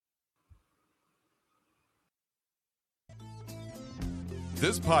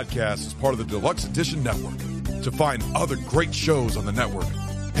This podcast is part of the Deluxe Edition Network. To find other great shows on the network,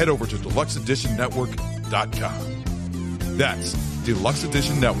 head over to deluxeeditionnetwork.com. That's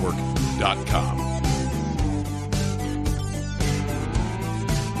deluxeeditionnetwork.com.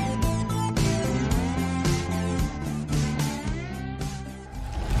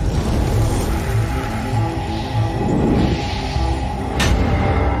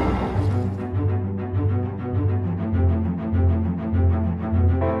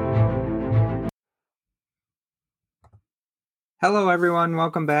 Hello, everyone.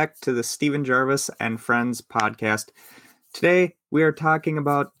 Welcome back to the Steven Jarvis and Friends podcast. Today, we are talking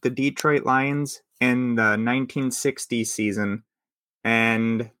about the Detroit Lions in the 1960 season,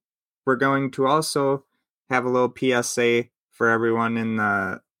 and we're going to also have a little PSA for everyone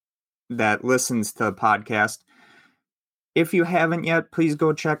that listens to the podcast. If you haven't yet, please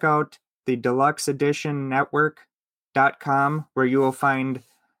go check out the deluxeeditionnetwork.com, where you will find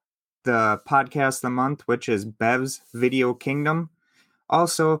the podcast of the month, which is Bev's Video Kingdom.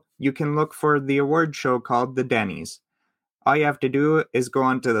 Also, you can look for the award show called The Denny's. All you have to do is go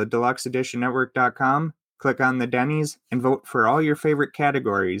onto the deluxeeditionnetwork.com, click on the Denny's, and vote for all your favorite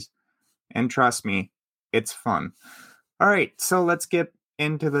categories. And trust me, it's fun. All right, so let's get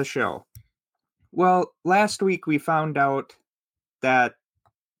into the show. Well, last week we found out that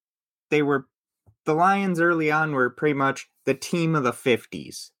the Lions early on were pretty much the team of the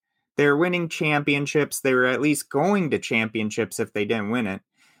 50s. They were winning championships. They were at least going to championships if they didn't win it.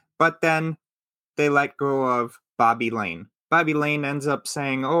 But then they let go of Bobby Lane. Bobby Lane ends up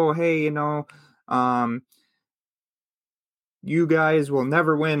saying, oh, hey, you guys will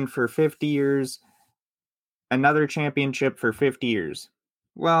never win for 50 years. Another championship for 50 years.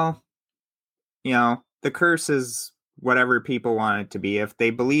 Well, the curse is whatever people want it to be. If they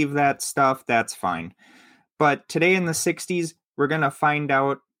believe that stuff, that's fine. But today in the 60s, we're going to find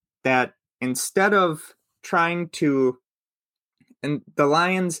out that instead of trying to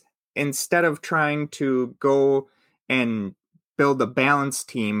go and build a balanced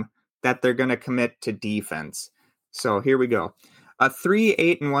team, that they're going to commit to defense. So here we go. A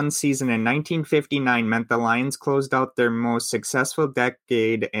 3-8-1 season in 1959 meant the Lions closed out their most successful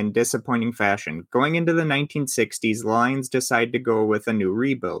decade in disappointing fashion. Going into the 1960s, the Lions decided to go with a new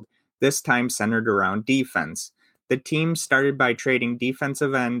rebuild, this time centered around defense. The team started by trading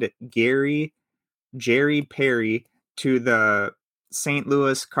defensive end Jerry Perry to the St.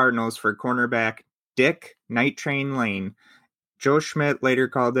 Louis Cardinals for cornerback Dick Night Train Lane. Joe Schmidt later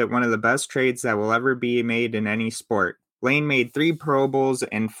called it one of the best trades that will ever be made in any sport. Lane made 3 Pro Bowls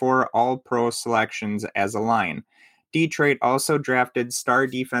and 4 All-Pro selections as a Lion. Detroit also drafted star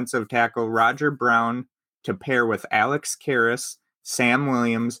defensive tackle Roger Brown to pair with Alex Karras, Sam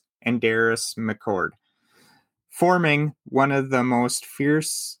Williams, and Darius McCord, forming one of the most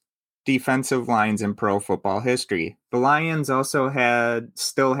fierce defensive lines in pro football history. The Lions also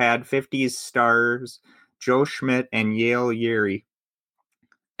still had 50s stars Joe Schmidt and Yale Yeri,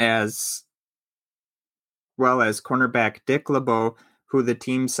 as well as cornerback Dick LeBeau, who the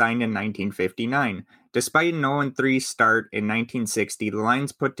team signed in 1959. Despite an 0-3 start in 1960, the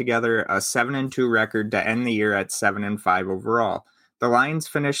Lions put together a 7-2 record to end the year at 7-5 overall. The Lions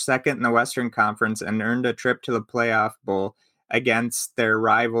finished second in the Western Conference and earned a trip to the Playoff Bowl against their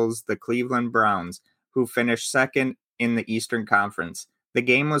rivals, the Cleveland Browns, who finished second in the Eastern Conference. The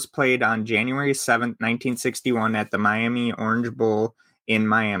game was played on January 7, 1961 at the Miami Orange Bowl in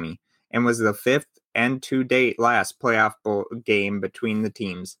Miami, and was the 5th and to date last playoff bowl game between the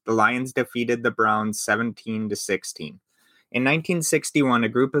teams. The Lions defeated the Browns 17-16. In 1961, a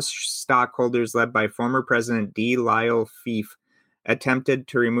group of stockholders led by former President D. Lyle Fife attempted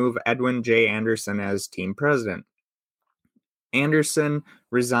to remove Edwin J. Anderson as team president. Anderson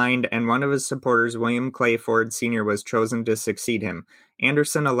resigned, and one of his supporters, William Clay Ford Sr., was chosen to succeed him.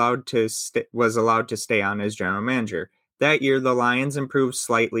 Anderson was allowed to stay on as general manager. That year, the Lions improved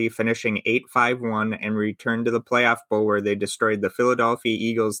slightly, finishing 8-5-1, and returned to the playoff bowl where they destroyed the Philadelphia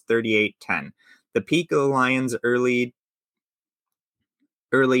Eagles 38-10. The peak of the Lions' early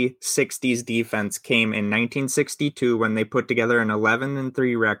 60s defense came in 1962 when they put together an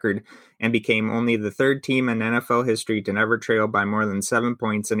 11-3 record and became only the 3rd team in NFL history to never trail by more than 7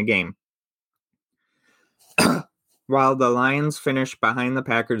 points in a game. While the Lions finished behind the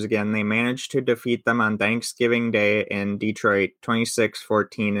Packers again, they managed to defeat them on Thanksgiving Day in Detroit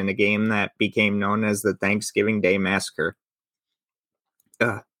 26-14 in a game that became known as the Thanksgiving Day Massacre.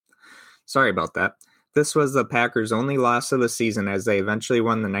 Sorry about that. This was the Packers' only loss of the season as they eventually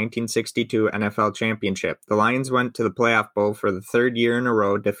won the 1962 NFL Championship. The Lions went to the Playoff Bowl for the 3rd year in a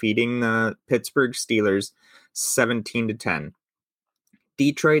row, defeating the Pittsburgh Steelers 17-10.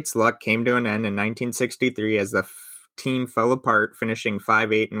 Detroit's luck came to an end in 1963 as the team fell apart, finishing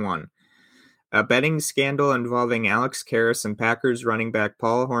 5-8-1. A betting scandal involving Alex Karras and Packers running back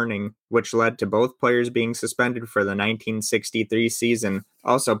Paul Hornung, which led to both players being suspended for the 1963 season,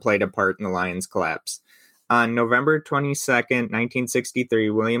 also played a part in the Lions' collapse. On November 22, 1963,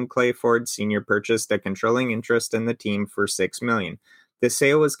 William Clay Ford Sr. purchased a controlling interest in the team for $6 million. The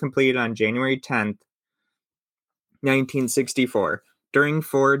sale was completed on January 10, 1964. During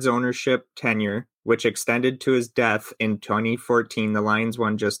Ford's ownership tenure, which extended to his death in 2014, the Lions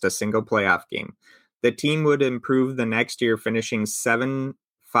won just a single playoff game. The team would improve the next year, finishing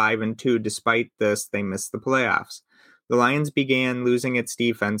 7-5-2. Despite this, they missed the playoffs. The Lions began losing its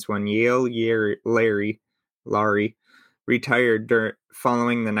defense when Yale Larry retired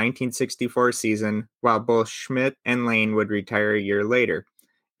following the 1964 season, while both Schmidt and Lane would retire a year later.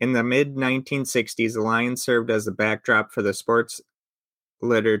 In the mid-1960s, the Lions served as the backdrop for the sports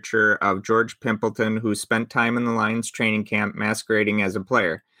literature of George Pimpleton, who spent time in the Lions training camp masquerading as a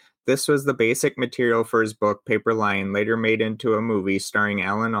player. This was the basic material for his book, Paper Lion, later made into a movie starring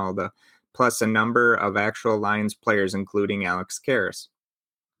Alan Alda, plus a number of actual Lions players, including Alex Karras.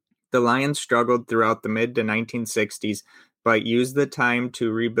 The Lions struggled throughout the mid to 1960s, but used the time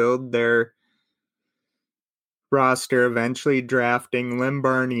to rebuild their roster, eventually drafting Lynn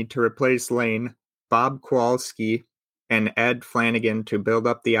Barney to replace Lane, Bob Kowalski, and Ed Flanagan to build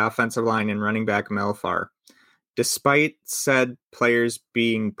up the offensive line, and running back Mel Farr. Despite said players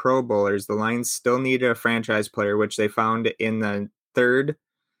being Pro Bowlers, the Lions still needed a franchise player, which they found in the third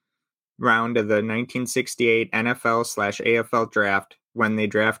round of the 1968 NFL/AFL draft when they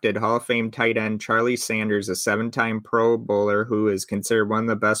drafted Hall of Fame tight end Charlie Sanders, a 7-time Pro Bowler who is considered one of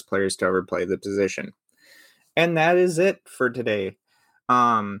the best players to ever play the position. And that is it for today.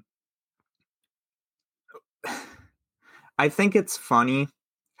 I think it's funny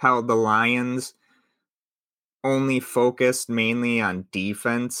how the Lions only focused mainly on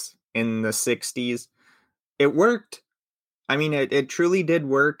defense in the 60s. It worked. I mean, it truly did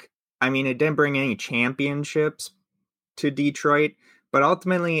work. I mean, it didn't bring any championships to Detroit, but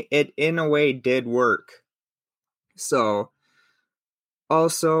ultimately it, in a way, did work. So,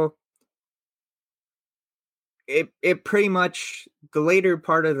 also, it pretty much, the later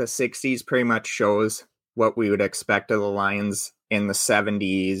part of the 60s pretty much shows what we would expect of the Lions in the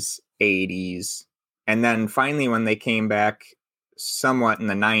 70s, 80s, and then finally when they came back somewhat in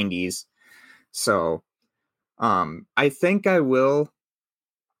the 90s. So, I think I will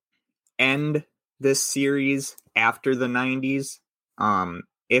end this series after the 90s.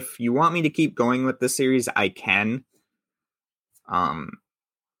 If you want me to keep going with the series, I can.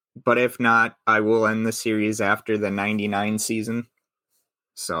 But if not, I will end the series after the 99 season.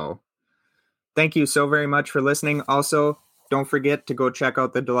 So, thank you so very much for listening. Also, don't forget to go check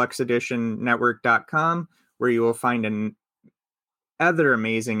out the deluxeeditionnetwork.com, where you will find other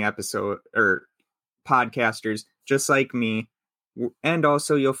amazing episode or podcasters just like me. And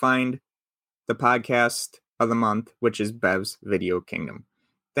also you'll find the podcast of the month, which is Bev's Video Kingdom.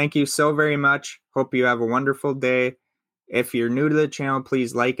 Thank you so very much. Hope you have a wonderful day. If you're new to the channel,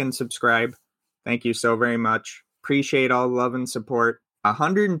 please like and subscribe. Thank you so very much. Appreciate all the love and support.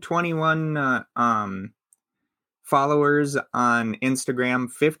 121 followers on Instagram,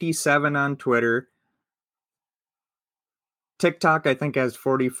 57 on Twitter. TikTok, I think, has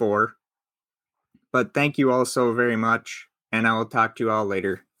 44. But thank you all so very much, and I will talk to you all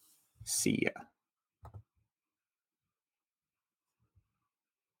later. See ya.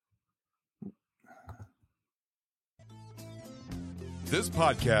 This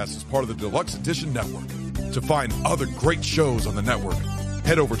podcast is part of the Deluxe Edition Network. To find other great shows on the network,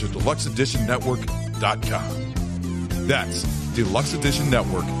 head over to deluxeeditionnetwork.com. That's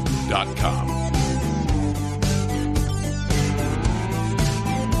deluxeeditionnetwork.com.